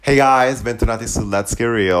Hey guys, bentornati su Let's Get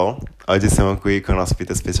Real. Oggi siamo qui con un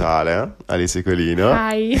ospite speciale, Alice Colino.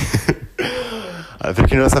 Hi. Allora, per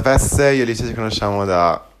chi non lo sapesse, io e Alice ci conosciamo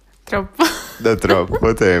da Troppo.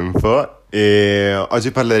 troppo tempo e oggi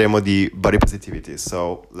parleremo di body positivity,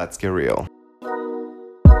 so let's get real.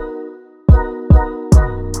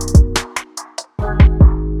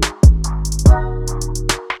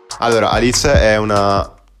 Allora, Alice è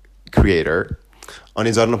una creator.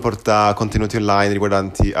 Ogni giorno porta contenuti online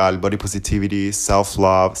riguardanti al body positivity,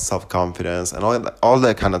 self-love, self-confidence and all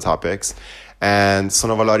that kind of topics. And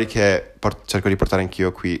sono valori che cerco di portare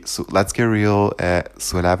anch'io qui su Let's Get Real e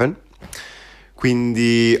su Eleven.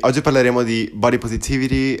 Quindi oggi parleremo di body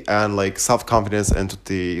positivity and like self-confidence e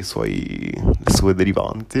tutti le sue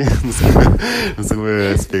derivanti. Non so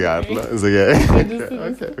come spiegarlo.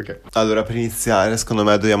 Ok. Allora, per iniziare, secondo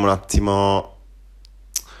me dobbiamo un attimo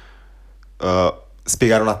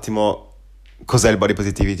spiegare un attimo cos'è il body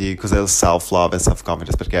positivity, cos'è il self-love e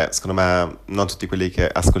self-confidence, perché secondo me non tutti quelli che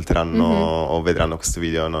ascolteranno o vedranno questo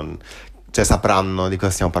video sapranno di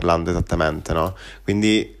cosa stiamo parlando esattamente, no?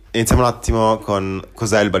 Quindi iniziamo un attimo con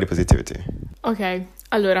cos'è il body positivity. Ok,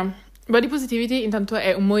 allora, Body Positivity intanto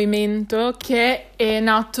è un movimento che è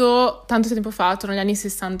nato tanto tempo fa, attorno agli anni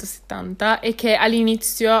 60-70, e che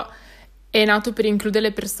all'inizio è nato per includere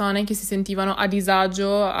le persone che si sentivano a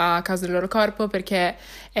disagio a causa del loro corpo perché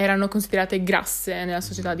erano considerate grasse nella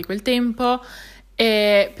società di quel tempo,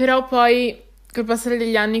 però poi col passare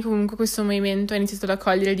degli anni comunque questo movimento ha iniziato ad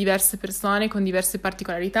accogliere diverse persone con diverse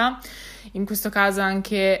particolarità. In questo caso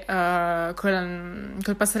anche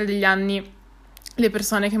col passare degli anni le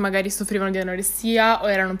persone che magari soffrivano di anoressia o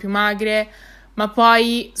erano più magre, ma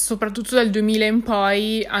poi soprattutto dal 2000 in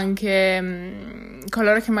poi anche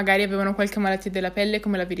coloro che magari avevano qualche malattia della pelle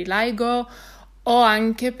come la vitiligo, o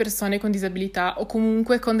anche persone con disabilità o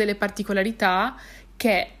comunque con delle particolarità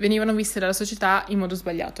che venivano viste dalla società in modo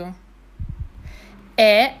sbagliato.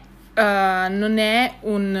 E non è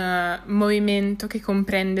un movimento che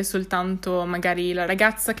comprende soltanto magari la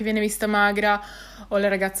ragazza che viene vista magra o la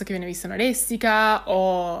ragazza che viene vista anoressica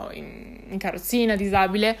o in carrozzina,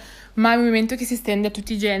 disabile, ma è un movimento che si estende a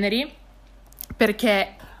tutti i generi,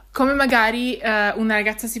 perché come magari una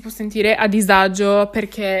ragazza si può sentire a disagio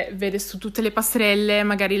perché vede su tutte le passerelle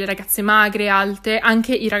magari le ragazze magre, alte,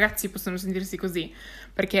 anche i ragazzi possono sentirsi così,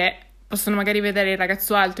 perché possono magari vedere il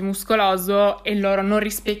ragazzo alto e muscoloso e loro non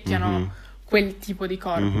rispecchiano quel tipo di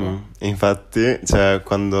corpo. Infatti,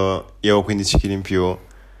 quando io avevo 15 kg in più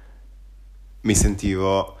mi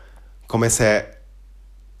sentivo come se,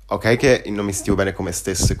 ok, che non mi sentivo bene con me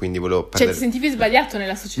stesso e quindi volevo perdere... Ti sentivi sbagliato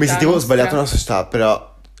nella società? Mi sentivo sbagliato nella società, però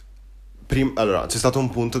allora c'è stato un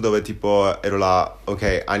punto dove tipo ero là,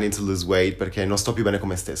 ok, I need to lose weight perché non sto più bene con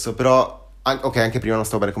me stesso, però ok, anche prima non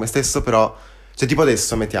stavo bene con me stesso, però tipo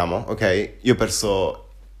adesso mettiamo, ok, io ho perso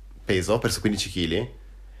 15 kg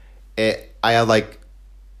e I have like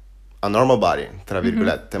a normal body, tra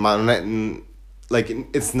virgolette, ma non è like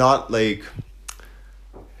it's not like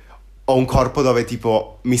ho un corpo dove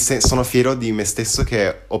tipo sono fiero di me stesso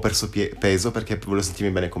che ho perso peso perché volevo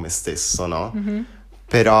sentirmi bene con me stesso, no?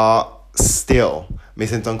 Però still mi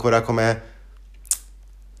sento ancora come,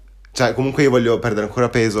 comunque io voglio perdere ancora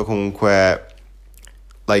peso, comunque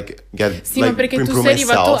ma perché tu sei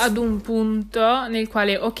arrivato ad un punto nel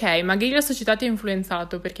quale, ok, magari la società ti ha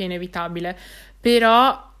influenzato perché è inevitabile,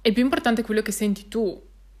 però è più importante quello che senti tu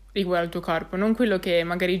riguardo al tuo corpo, non quello che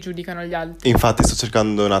magari giudicano gli altri. Infatti sto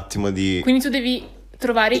cercando un attimo di... Quindi tu devi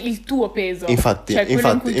trovare il tuo peso. Infatti, non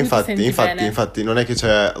è che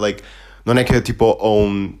non è che tipo ho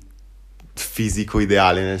un fisico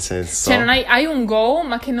ideale, nel senso... hai un goal,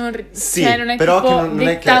 ma che non, sì, non è però tipo che non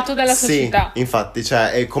dettato è che, dalla sì, società. Infatti,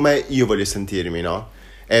 è come io voglio sentirmi, no?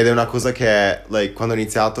 Ed è una cosa che, quando ho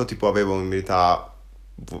iniziato, tipo, avevo in verità...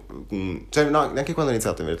 no, neanche quando ho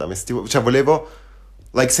iniziato, in verità, mi sentivo... volevo,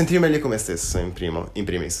 sentirmi meglio con me stesso, in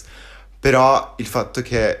primis. Però il fatto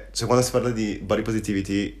che, quando si parla di body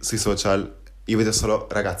positivity sui social, io vedo solo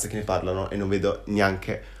ragazze che ne parlano e non vedo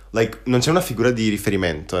neanche... non c'è una figura di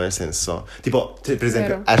riferimento, nel senso... Tipo, per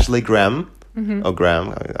esempio, Vero. Ashley Graham, o Graham,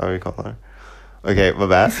 how do you call her? Ok,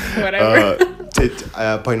 vabbè.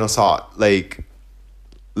 Whatever. Poi non so,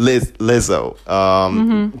 Lizzo.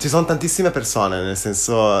 Ci sono tantissime persone, nel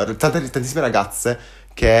senso... Tantissime ragazze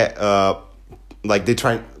che,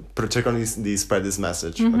 cercano di spread this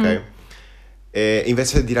message, ok? E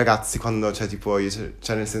invece di ragazzi, quando tipo io,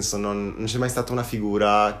 nel senso non c'è mai stata una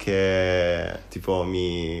figura che tipo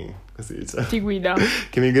come si dice? Ti guida.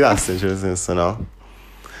 Che mi guidasse, nel senso, no?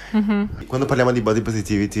 Quando parliamo di body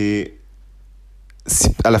positivity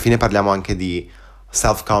alla fine parliamo anche di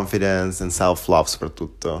self-confidence and self-love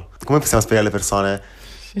soprattutto. Come possiamo spiegare alle persone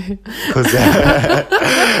cos'è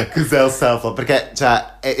cos'è il self-love? Perché,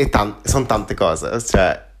 cioè, sono tante cose.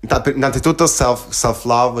 Cioè, innanzitutto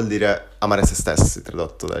self-love vuol dire amare se stessi,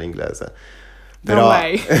 tradotto dall'inglese. Però, No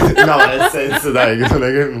way. no, nel senso, dai, non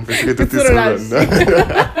è che non penso che tutti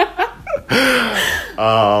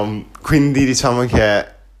Solo quindi diciamo che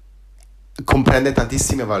comprende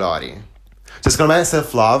tantissimi valori. Cioè, secondo me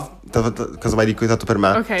self-love, cosa mai dico dato per me?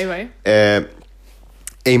 Ok, vai. È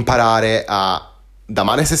imparare ad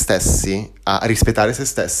amare se stessi, a rispettare se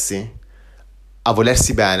stessi, a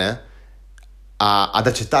volersi bene, ad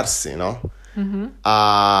accettarsi, no?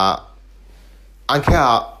 Anche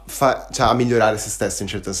cioè, a migliorare se stessi in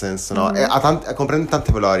un certo senso, no? E comprende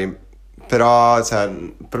tanti valori, però, cioè,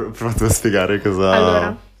 provate a spiegare cosa...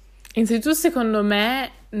 Allora, innanzitutto secondo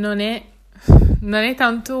me non è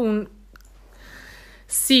tanto un...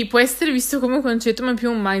 Sì, può essere visto come un concetto, ma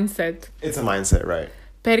più un mindset. It's a mindset, right?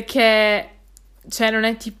 Perché, cioè, non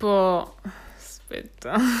è tipo...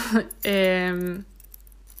 Aspetta.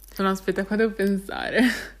 No, aspetta, qua devo pensare.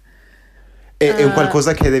 È un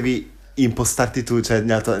qualcosa che devi impostarti tu, cioè,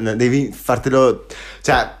 devi fartelo...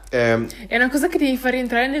 Cioè... È una cosa che devi far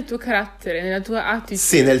rientrare nel tuo carattere, nella tua attitude.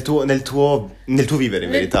 Sì, nel tuo vivere,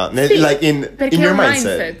 in verità. Sì, like in perché your è un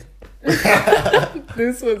mindset.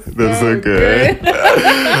 This was That's so okay.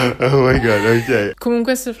 good. Oh my god, ok.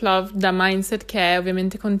 Comunque self-love da mindset, che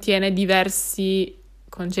ovviamente contiene diversi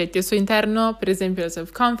concetti al suo interno, per esempio la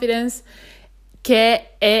self-confidence,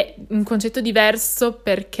 che è un concetto diverso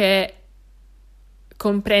perché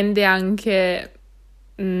comprende anche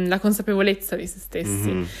la consapevolezza di se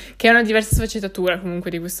stessi, che è una diversa sfaccettatura comunque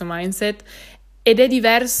di questo mindset, ed è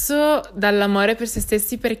diverso dall'amore per se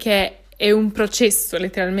stessi perché è un processo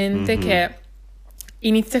letteralmente che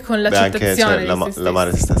inizia con l'accettazione di se stessi.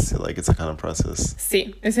 L'amare se stessi, like it's a kind of process.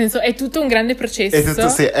 Sì, nel senso è tutto un grande processo È tutto,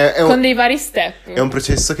 sì, è con dei vari step. È un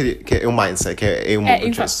processo che è un mindset, che è un processo,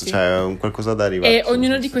 infatti. cioè è un qualcosa da arrivare. E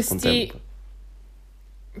ognuno di questi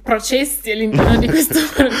processi all'interno di questo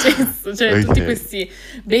processo, cioè tutti questi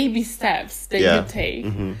baby steps that you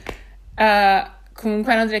take,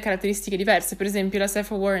 comunque hanno delle caratteristiche diverse. Per esempio la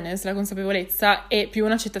self-awareness, la consapevolezza, è più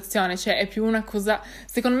un'accettazione, cioè è più una cosa,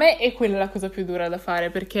 secondo me è quella la cosa più dura da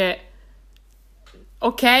fare, perché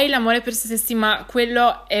ok, l'amore per se stessi, ma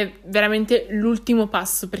quello è veramente l'ultimo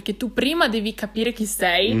passo, perché tu prima devi capire chi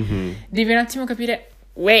sei, devi un attimo capire,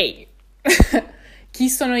 wait, chi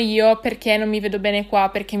sono io, perché non mi vedo bene qua,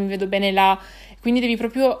 perché mi vedo bene là, quindi devi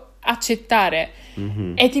proprio accettare.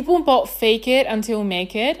 È tipo un po' fake it until you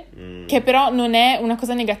make it, che però non è una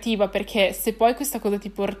cosa negativa, perché se poi questa cosa ti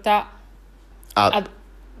porta a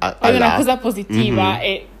una cosa positiva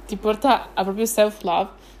e ti porta a proprio self-love,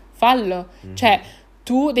 fallo. Cioè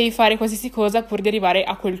tu devi fare qualsiasi cosa pur di arrivare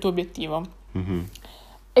a quel tuo obiettivo.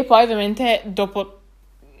 E poi ovviamente dopo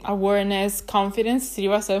awareness, confidence si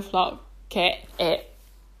arriva a self-love, che è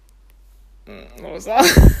non lo so.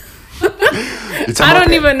 Diciamo I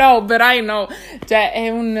don't even know, but I know. Cioè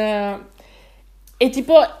è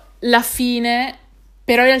tipo la fine,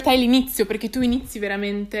 però in realtà è l'inizio, perché tu inizi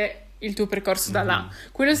veramente il tuo percorso da là.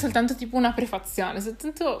 Quello è soltanto tipo una prefazione, è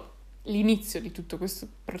soltanto l'inizio di tutto questo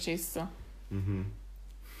processo.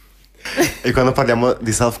 E quando parliamo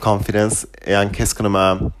di self-confidence è anche, secondo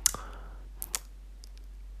me,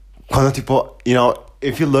 quando tipo, you know,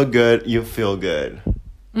 if you look good, you feel good.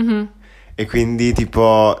 E quindi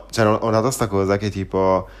tipo, cioè ho notato sta cosa che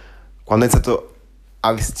tipo, quando ho iniziato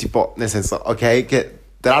a tipo, nel senso, ok, che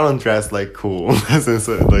that I don't dress like cool, nel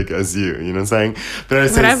senso, like as you know what I'm saying? Però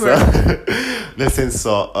nel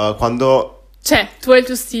senso, quando... Cioè, tu hai il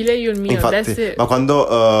tuo stile, io il mio, infatti, ma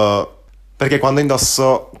quando... perché quando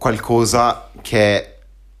indosso qualcosa che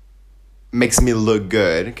makes me look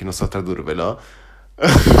good, che non so tradurvelo,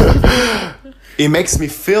 it makes me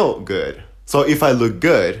feel good. So if I look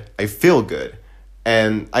good, I feel good.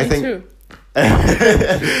 And I think... Too.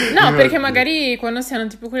 No, perché magari quando siano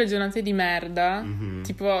tipo quelle giornate di merda,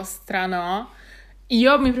 tipo strano,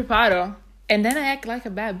 io mi preparo. And then I act like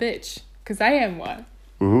a bad bitch. Because I am one.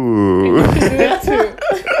 Ooh. And you can do it too.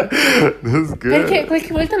 That's good. Perché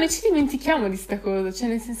qualche volta noi ci dimentichiamo di sta cosa. Cioè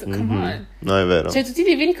nel senso, come on. No, è vero. Cioè tu ti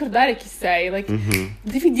devi ricordare chi sei. Like,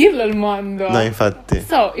 devi dirlo al mondo. No, infatti.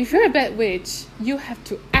 So, if you're a bad witch, you have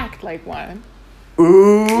to act like one.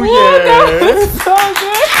 Ooh, yeah. So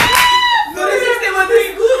good. Non esiste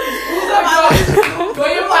matriculum, scusa, ma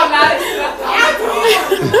voglio parlare di trattato.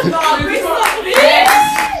 No, questo yes!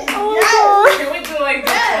 Can we do like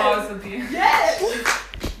the applause at the end?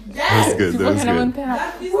 That's good, Tipo that was che una good. montana.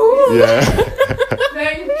 Yeah.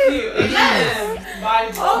 Thank you. Yes. Bye.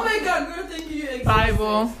 Oh my god, girl, thank you.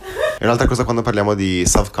 Bible. E un'altra cosa quando parliamo di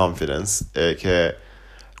self-confidence è che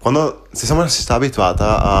se siamo una società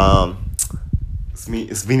abituata a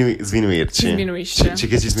sminuirci, Ci sminuisce.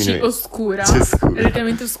 che ci sminuisce, Ci oscura. Ci oscura.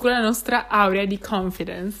 Letteralmente oscura la nostra aurea di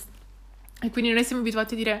confidence. E quindi noi siamo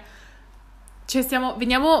abituati a dire, cioè siamo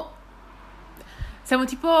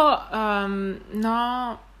tipo,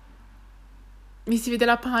 no, mi si vede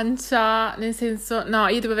la pancia, nel senso, no,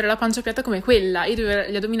 io devo avere la pancia piatta come quella, io devo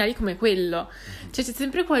avere gli addominali come quello. Cioè c'è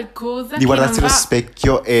sempre qualcosa di guardarsi che non allo va...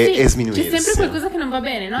 specchio e Sì, sminuirsi. c'è sempre qualcosa che non va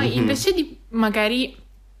bene, no? Invece di magari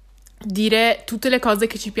dire tutte le cose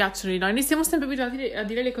che ci piacciono di noi siamo sempre abituati a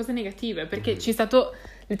dire le cose negative, perché ci è stato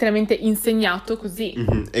letteralmente insegnato così.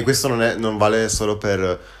 E questo non vale solo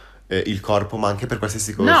per il corpo, ma anche per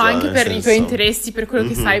qualsiasi cosa. No, anche nel per i tuoi senso. interessi, per quello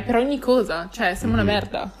che sai, per ogni cosa. Cioè, siamo una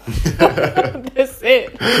merda. That's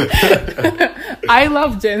it. I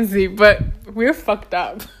love Gen Z, but we're fucked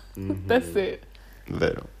up. That's it.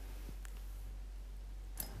 Vero.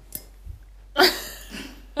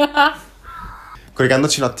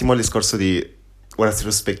 Collegandoci un attimo al discorso di guardarsi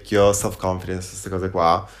allo specchio, self-confidence, queste cose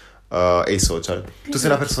qua, e i social. Tu sei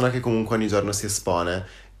una persona che comunque ogni giorno si espone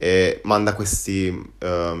e manda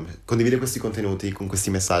condivide questi contenuti con questi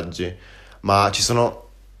messaggi, ma ci sono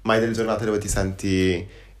mai delle giornate dove ti senti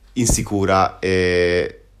insicura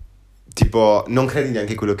e tipo non credi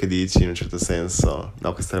neanche quello che dici in un certo senso?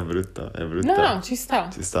 No, questa è brutta, è brutta. No, ci sta.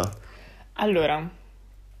 Ci sta. Allora,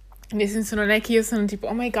 nel senso non è che io sono tipo,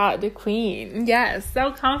 oh my god, the queen, yes,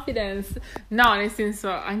 self-confidence. No, nel senso,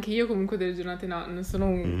 anche io comunque delle giornate no, non sono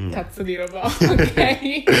un cazzo di robot, ok?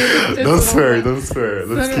 Cioè, Don't sono swear, let's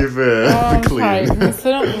sono- keep it clean. fine, non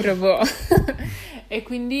sono un robot. E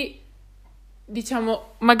quindi,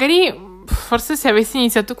 diciamo, magari, forse se avessi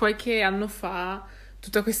iniziato qualche anno fa,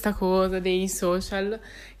 tutta questa cosa dei social,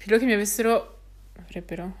 credo che mi avessero...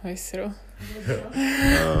 Credo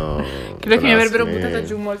che mi avrebbero buttata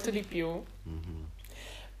giù molto di più.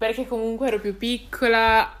 Perché comunque ero più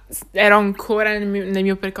piccola, ero ancora nel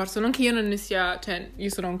mio percorso. Non che io non ne sia, cioè, io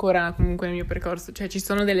sono ancora comunque nel mio percorso. Cioè, ci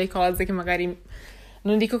sono delle cose che magari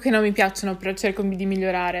non dico che non mi piacciono, però cerco di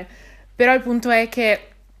migliorare. Però il punto è che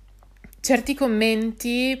certi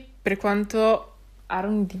commenti, per quanto I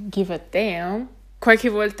don't give a damn, qualche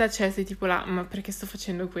volta sei tipo là, ma perché sto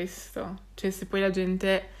facendo questo? Cioè, se poi la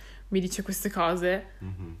gente mi dice queste cose,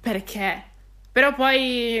 perché? Però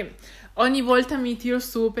poi ogni volta mi tiro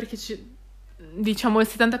su perché diciamo il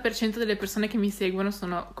 70% delle persone che mi seguono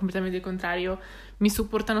sono completamente il contrario, mi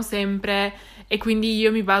supportano sempre e quindi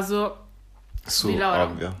io mi baso Su, di loro.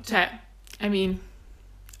 ovvio. Cioè, I mean,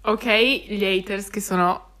 ok, gli haters che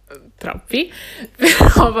sono troppi,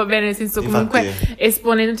 però va bene, nel senso comunque Infatti-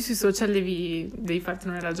 esponendoti sui social devi farti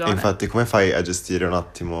una ragione. E infatti, come fai a gestire un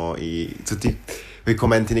attimo tutti quei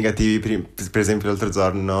commenti negativi? Per esempio, l'altro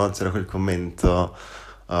giorno c'era quel commento,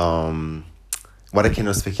 guarda che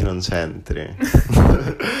nello specchio non c'entri.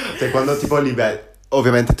 Cioè, quando tipo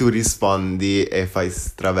ovviamente tu rispondi e fai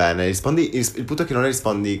strabene. Il punto è che non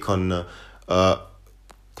rispondi con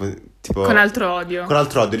tipo... Con altro odio. Con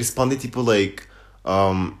altro odio, rispondi tipo like...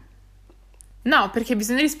 No, perché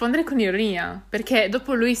bisogna rispondere con ironia, perché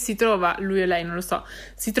dopo lui o lei, non lo so,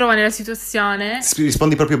 si trova nella situazione,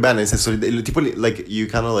 rispondi proprio bene, nel senso, tipo, like, you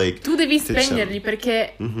kind of like... tu devi spegnerli,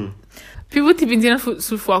 perché più butti benzina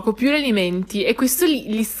sul fuoco, più li alimenti, e questo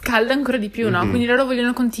li scalda ancora di più, no? Quindi loro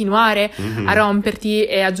vogliono continuare a romperti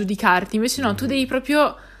e a giudicarti, invece no, tu devi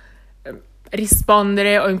proprio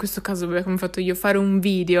rispondere, o in questo caso, come ho fatto io, fare un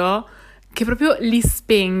video che proprio li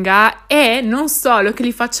spenga, e non solo, che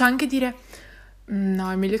li faccia anche dire...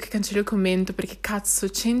 No, è meglio che cancello il commento perché cazzo,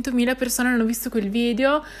 100.000 persone hanno visto quel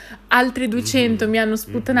video, altre 200 mi hanno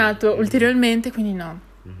sputtanato ulteriormente, quindi no,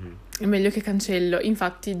 è meglio che cancello.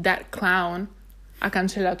 Infatti, that clown ha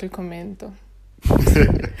cancellato il commento.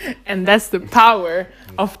 And that's the power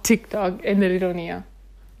of TikTok e dell'ironia.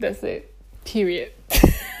 That's it. Period.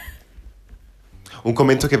 Un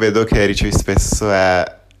commento che vedo che ricevi spesso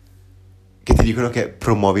è che ti dicono che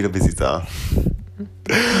promuovi l'obesità.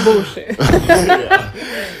 Bullshit.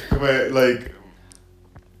 Come, like...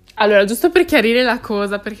 Allora, giusto per chiarire la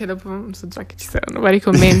cosa, perché dopo so già che ci saranno vari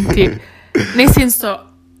commenti. Nel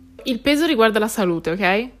senso, il peso riguarda la salute,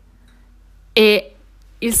 ok? E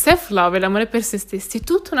il self-love e l'amore per se stessi è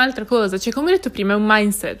tutta un'altra cosa. Cioè, come ho detto prima, è un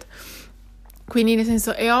mindset. Quindi, nel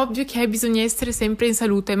senso, è ovvio che bisogna essere sempre in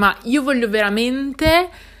salute, ma io voglio veramente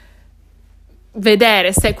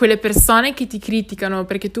vedere se quelle persone che ti criticano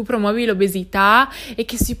perché tu promuovi l'obesità e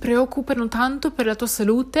che si preoccupano tanto per la tua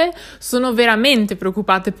salute sono veramente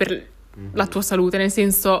preoccupate per la tua salute, nel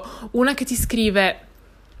senso, una che ti scrive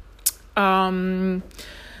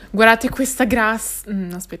guardate questa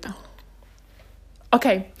aspetta.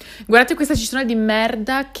 Ok, guardate questa cicciona di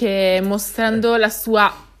merda che mostrando la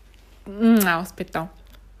sua... No, aspetta.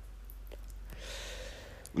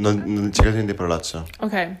 Non cercate di parolaccia.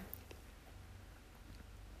 Ok.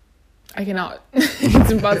 I cannot. It's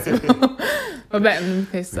impossible. Vabbè,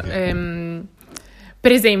 questo.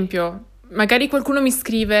 Per esempio, magari qualcuno mi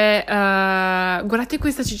scrive guardate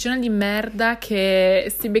questa cicciona di merda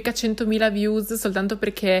che si becca 100.000 views soltanto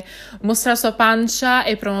perché mostra la sua pancia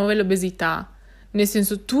e promuove l'obesità. Nel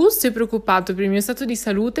senso, tu sei preoccupato per il mio stato di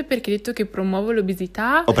salute perché hai detto che promuovo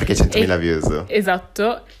l'obesità. O perché 100.000 views.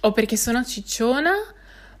 Esatto. O perché sono cicciona,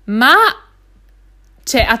 ma...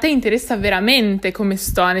 Cioè, a te interessa veramente come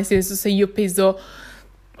sto, nel senso, se io peso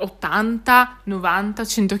 80, 90,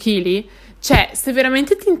 100 kg? Cioè, se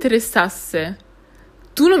veramente ti interessasse,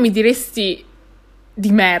 tu non mi diresti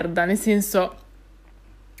di merda, nel senso,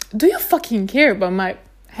 do you fucking care about my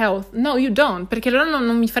health? No, you don't, perché allora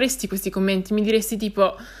non mi faresti questi commenti, mi diresti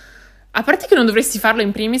tipo, a parte che non dovresti farlo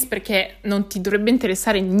in primis perché non ti dovrebbe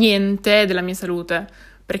interessare niente della mia salute,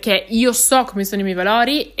 perché io so come sono i miei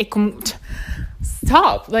valori e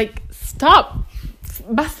stop,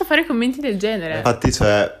 basta fare commenti del genere. Infatti,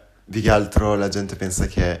 cioè, più che altro la gente pensa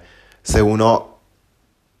che se uno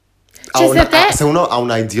se uno ha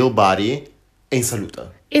un ideal body è in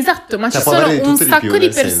salute. Esatto, ma Cioè, ci può avere sono di un tutto di sacco più, di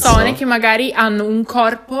nel persone senso. che magari hanno un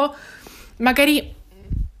corpo, magari,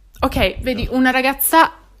 ok, vedi, una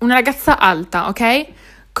ragazza alta, ok?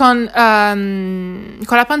 Con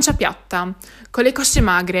la pancia piatta, con le cosce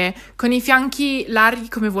magre, con i fianchi larghi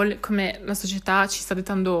come la società ci sta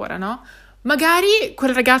dettando ora, no? Magari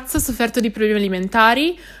quel ragazzo ha sofferto di problemi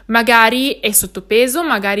alimentari, magari è sottopeso,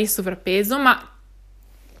 magari è sovrappeso, ma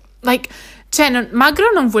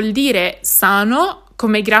magro non vuol dire sano,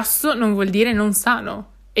 come grasso non vuol dire non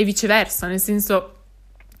sano, e viceversa, nel senso,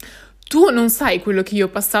 tu non sai quello che io ho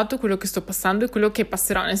passato, quello che sto passando e quello che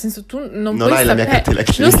passerò, nel senso, tu non puoi hai la mia sapere, cartella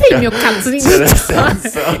non clinica. sei il mio cazzo di Cioè, nel dottore.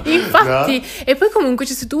 senso, Infatti, no? e poi comunque,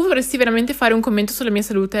 cioè, se tu vorresti veramente fare un commento sulla mia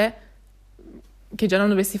salute, che già non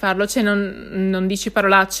dovresti farlo, cioè non dici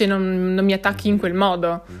parolacce, non mi attacchi in quel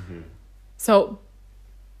modo. So,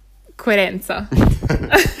 coerenza.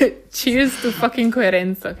 Cheers to fucking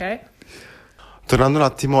coerenza, ok? Tornando un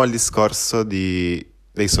attimo al discorso dei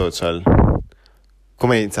social,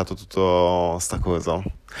 come è iniziato tutto sta cosa?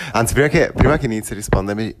 Anzi, prima che inizi a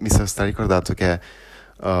rispondere, mi sono ricordato che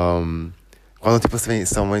quando tipo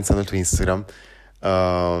stavamo iniziando il tuo Instagram,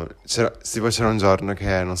 c'era un giorno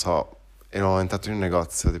che, non so, ero entrato in un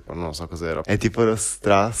negozio, tipo, non so cos'era, e tipo ero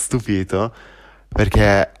stupito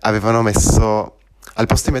perché avevano messo... Al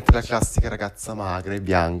posto di mettere la classica ragazza magra e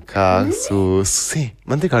bianca sì,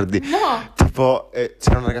 ma ti ricordi? No! Tipo,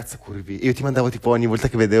 c'era una ragazza curvy. Io ti mandavo tipo ogni volta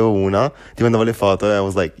che vedevo una, ti mandavo le foto e I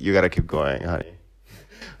was like, you gotta keep going, honey.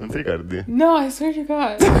 Non ti ricordi? No, I swear to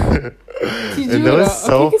God. Ti And that giuro, was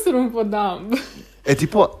so- ok che sono un po' dumb. E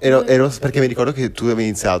tipo, ero perché mi ricordo che tu avevi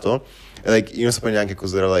iniziato, e like, io non sapevo neanche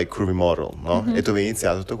cos'era like curvy model, no? E tu avevi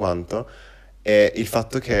iniziato tutto quanto. E il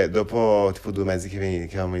fatto che dopo tipo 2 mesi che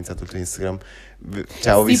avevamo iniziato il tuo Instagram,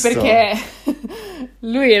 cioè ho Sì, visto... perché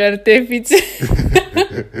lui è l'artefice.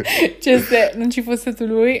 Cioè, se non ci fosse stato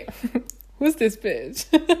lui, who's this bitch?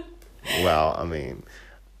 Well, I mean,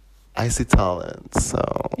 I see talent, so...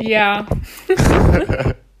 Yeah.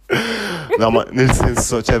 No, ma nel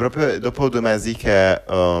senso, cioè proprio dopo 2 mesi che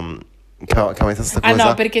ho iniziato sta Ah cosa...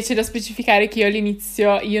 no, perché c'è da specificare che io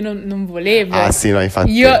all'inizio io non volevo. Ah sì, no,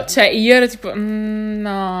 infatti... Io ero tipo,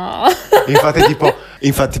 no.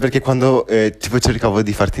 Infatti perché quando tipo cercavo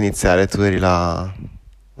di farti iniziare tu eri là...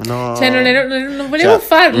 No. Cioè non volevo Cioè,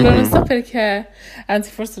 farlo, non so perché.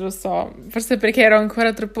 Anzi, forse lo so. Forse perché ero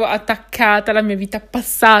ancora troppo attaccata alla mia vita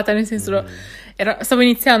passata, nel senso... stavo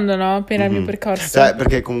iniziando, no? Appena il mio percorso. Cioè,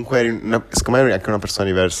 perché comunque secondo me eri anche una persona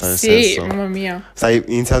diversa, nel Sì, senso... mamma mia. Stai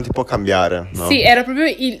iniziando tipo a cambiare, no? Sì, era proprio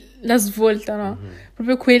la svolta, no?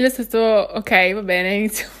 Proprio quello è stato, ok, va bene,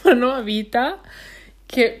 iniziamo una nuova vita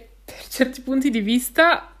che per certi punti di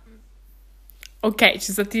vista, ok,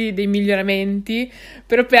 ci sono stati dei miglioramenti,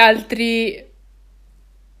 però per altri,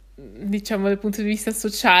 diciamo, dal punto di vista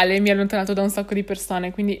sociale mi ha allontanato da un sacco di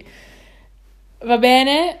persone, quindi va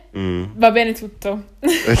bene tutto.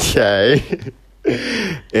 Ok.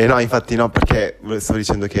 E no, infatti no, perché stavo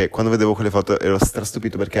dicendo che quando vedevo quelle foto ero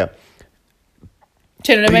strastupito perché...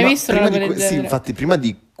 Cioè, non hai mai visto una roba del Sì, genere? infatti prima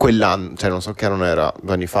di quell'anno, cioè non so che anno era,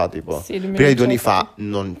 2 anni fa tipo. Sì, Prima di 2 anni 2018. fa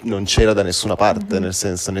non c'era da nessuna parte, nel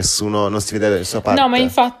senso nessuno, non si vedeva da nessuna parte. No, ma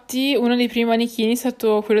infatti uno dei primi manichini è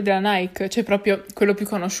stato quello della Nike, cioè proprio quello più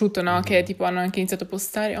conosciuto, no? Che tipo hanno anche iniziato a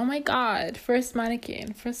postare, oh my god, first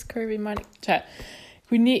mannequin, first curvy mannequin, cioè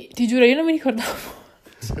Quindi ti giuro, io non mi ricordavo.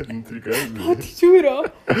 Cioè, non ti ricordi? No, ti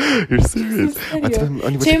giuro. You're serious? Sul Ma serio. ogni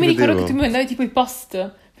volta Cioè, io mi che ricordo vedevo- che tu mi mandavi tipo i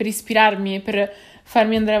post per ispirarmi e per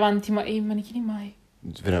farmi andare avanti, ma i manichini mai.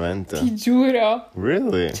 Veramente? Ti giuro.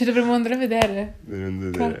 Really? Ci dovremmo andare a vedere.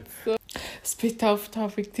 Non vedere. Cazzo. Aspetta, off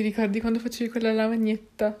topic, ti ricordi quando facevi quella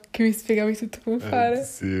lavagnetta? Che mi spiegavi tutto come fare?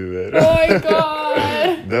 Sì, vero. Oh my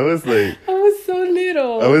god! That was like... I was so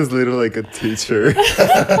little. I was literally like a teacher.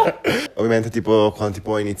 Ovviamente tipo quando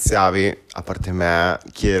tipo iniziavi, a parte me,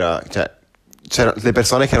 chi era... Cioè, c'erano le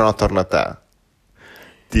persone che erano attorno a te.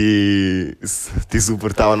 Ti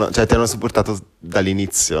supportavano, cioè ti hanno supportato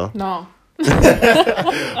dall'inizio. No.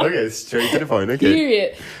 Ok, straight to the point, ok.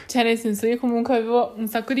 Period. Cioè, nel senso, io comunque avevo un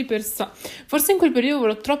sacco di persone. Forse in quel periodo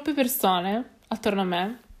avevo troppe persone attorno a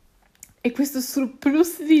me. E questo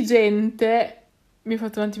surplus di gente mi ha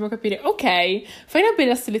fatto un attimo capire, ok, fai una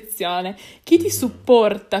bella selezione. Chi ti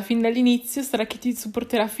supporta fin dall'inizio sarà chi ti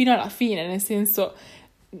supporterà fino alla fine, nel senso,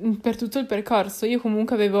 per tutto il percorso. Io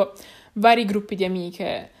comunque avevo vari gruppi di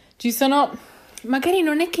amiche. Ci sono... Magari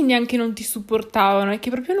non è che neanche non ti supportavano, è che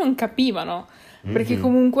proprio non capivano. Perché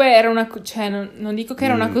comunque era una... Cioè, non dico che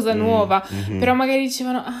era una cosa nuova, però magari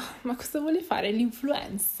dicevano, ah, ma cosa vuole fare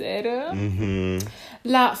l'influencer?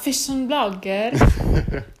 La fashion blogger?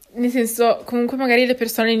 Nel senso, comunque magari le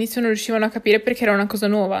persone all'inizio non riuscivano a capire perché era una cosa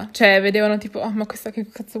nuova. Cioè, vedevano tipo, oh, ma questa che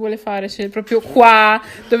cazzo vuole fare? Cioè, proprio qua,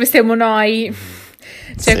 dove siamo noi.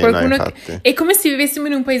 Cioè, Sì, qualcuno no, che... infatti. È come se vivessimo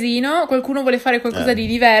in un paesino, qualcuno vuole fare qualcosa di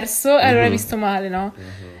diverso e allora è visto male, no?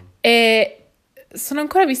 E sono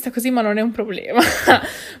ancora vista così, ma non è un problema.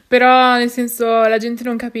 Però, nel senso, la gente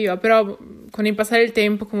non capiva. Però, con il passare del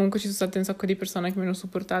tempo, comunque ci sono state un sacco di persone che mi hanno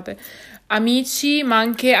supportate. Amici, ma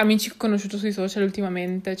anche amici che ho conosciuto sui social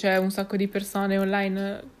ultimamente. Cioè, un sacco di persone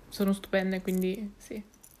online sono stupende, quindi sì.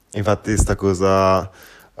 Infatti sta cosa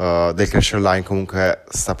del crescere online comunque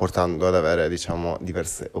sta portando ad avere, diciamo,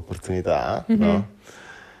 diverse opportunità, no?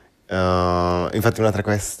 Infatti una tra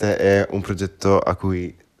queste è un progetto a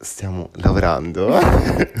cui stiamo lavorando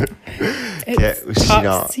che It's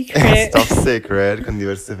uscirà top secret. top secret con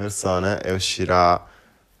diverse persone e uscirà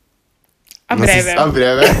A non si breve. sa- a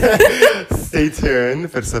breve. Stay tuned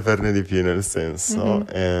per saperne di più, nel senso.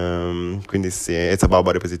 Quindi sì, it's about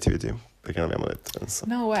body positivity, perché non abbiamo detto, penso.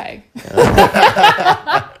 No way.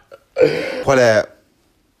 Qual è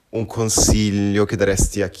un consiglio che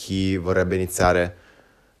daresti a chi vorrebbe iniziare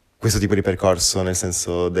questo tipo di percorso, nel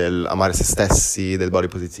senso del amare se stessi, del body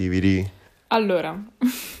positivity? Allora,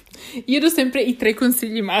 io do sempre i 3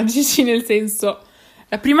 consigli magici, nel senso,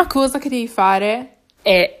 la prima cosa che devi fare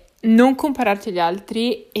è non compararti agli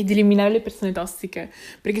altri ed eliminare le persone tossiche,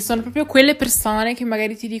 perché sono proprio quelle persone che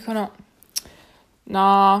magari ti dicono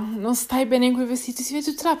no, non stai bene in quei vestiti, si vede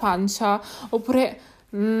tutta la pancia, oppure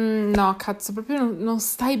no, cazzo, proprio non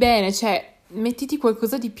stai bene, cioè mettiti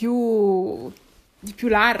qualcosa di più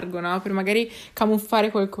largo, no? Per magari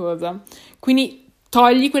camuffare qualcosa. Quindi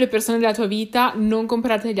togli quelle persone dalla tua vita, non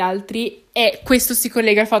compararti agli altri, e questo si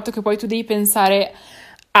collega al fatto che poi tu devi pensare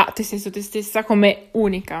a te stesso, te stessa come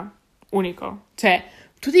unico. Cioè,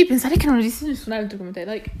 tu devi pensare che non esiste nessun altro come te.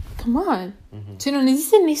 Like, come on. Cioè, non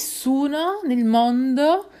esiste nessuno nel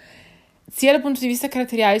mondo, sia dal punto di vista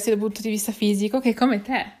caratteriale, sia dal punto di vista fisico, che è come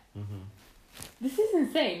te. This is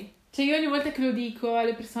insane. Cioè, io ogni volta che lo dico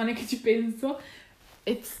alle persone che ci penso,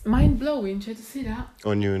 it's mind blowing. Cioè, tu sei là,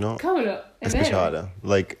 Ognuno cavolo, è vero. speciale.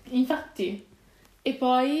 Like, Infatti. E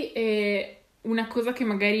poi una cosa che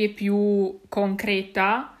magari è più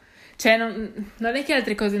concreta, cioè non è che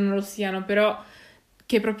altre cose non lo siano, però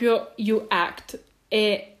che proprio you act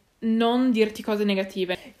e non dirti cose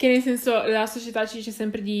negative. Che nel senso, la società ci dice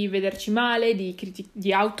sempre di vederci male,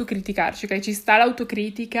 di autocriticarci, ok? Ci sta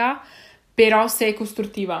l'autocritica, però se è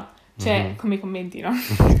costruttiva. Cioè, come i commenti, no?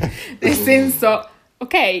 Nel senso,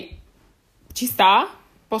 ok, ci sta,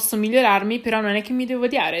 posso migliorarmi, però non è che mi devo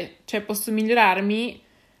odiare. Cioè, posso migliorarmi,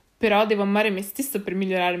 però devo amare me stesso per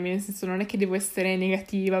migliorarmi. Nel senso, non è che devo essere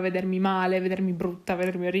negativa, vedermi male, vedermi brutta,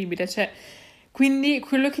 vedermi orribile. Cioè, quindi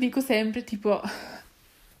quello che dico sempre è tipo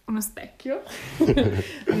uno specchio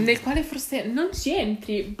nel quale forse non ci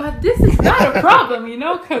entri, but this is not a problem, you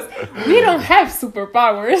know, because we don't have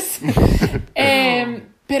superpowers.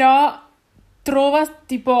 Però trova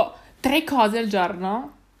tipo 3 cose al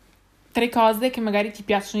giorno, 3 cose che magari ti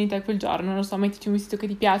piacciono di te quel giorno. Non lo so, mettiti un vestito che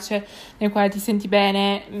ti piace, nel quale ti senti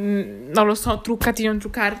bene, non lo so, truccati, non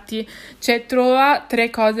truccarti. Cioè, trova 3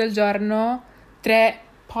 cose al giorno, 3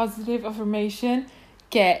 positive affirmation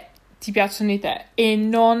che ti piacciono di te, e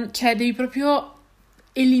non, cioè, devi proprio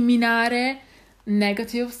eliminare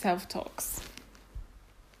negative self-talks.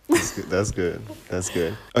 That's good. That's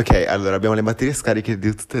good. Ok, allora abbiamo le batterie scariche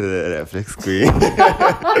di tutte le reflex qui.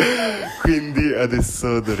 Quindi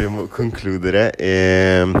adesso dovremo concludere.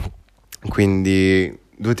 Quindi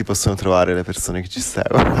dove ti possono trovare le persone che ci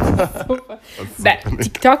seguono? Beh,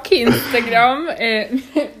 TikTok, Instagram e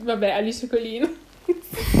vabbè, Alice Colino.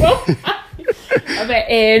 Vabbè,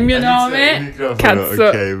 è il mio nome. Cazzo.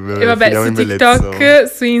 Ok, e vabbè, finiamo su in bellezza.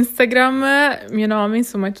 TikTok, su Instagram, mio nome,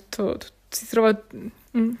 insomma, è tutto si trova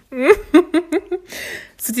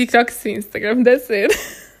su TikTok, su Instagram, that's it.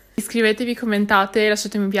 Iscrivetevi, commentate,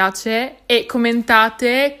 lasciate un mi piace e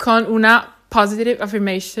commentate con una positive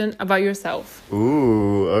affirmation about yourself.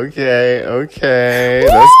 Ok, that's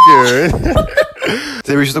good.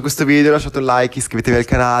 Se vi è piaciuto questo video lasciate un like, iscrivetevi al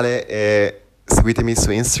canale e seguitemi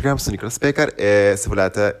su Instagram, su Nicola Specar, e se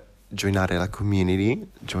volete join la community,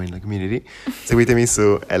 seguitemi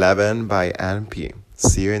su 11 by NP.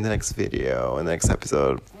 See you in the next video, in the next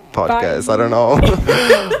episode, podcast, Bye. I don't know.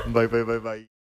 Bye.